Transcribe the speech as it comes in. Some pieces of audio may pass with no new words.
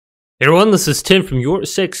Hey everyone, this is Tim from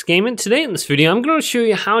YourSixGaming. Today in this video, I'm going to show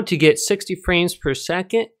you how to get 60 frames per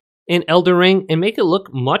second in Elden Ring and make it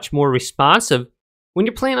look much more responsive when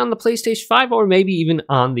you're playing on the PlayStation 5 or maybe even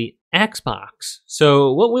on the Xbox.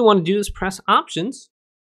 So what we want to do is press Options,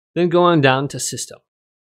 then go on down to System.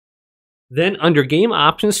 Then under Game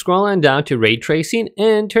Options, scroll on down to Ray Tracing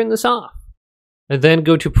and turn this off. And then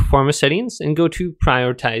go to Performance Settings and go to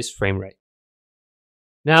Prioritize Frame Rate.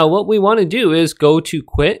 Now what we want to do is go to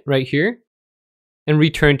Quit right here and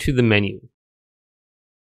return to the menu.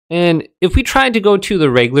 And if we try to go to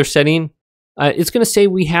the regular setting, it's going to say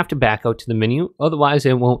we have to back out to the menu, otherwise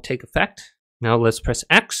it won't take effect. Now let's press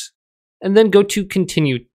X and then go to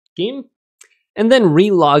Continue Game and then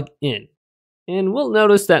relog in. And we'll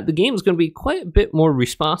notice that the game is going to be quite a bit more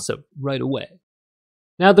responsive right away.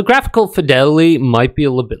 Now the graphical fidelity might be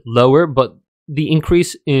a little bit lower, but the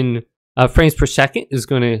increase in frames per second is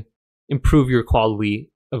going to improve your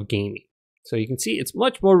quality of gaming. So you can see it's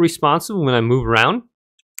much more responsive when I move around.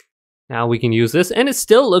 Now we can use this, and it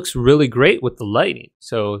still looks really great with the lighting.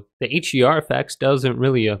 So the HDR effects doesn't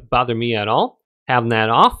really bother me at all, having that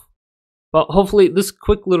off. But hopefully this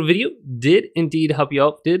quick little video did indeed help you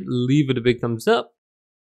out. Did leave it a big thumbs up.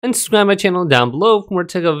 And subscribe to my channel down below for more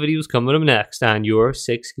tech videos coming up next on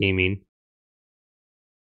YourSixGaming.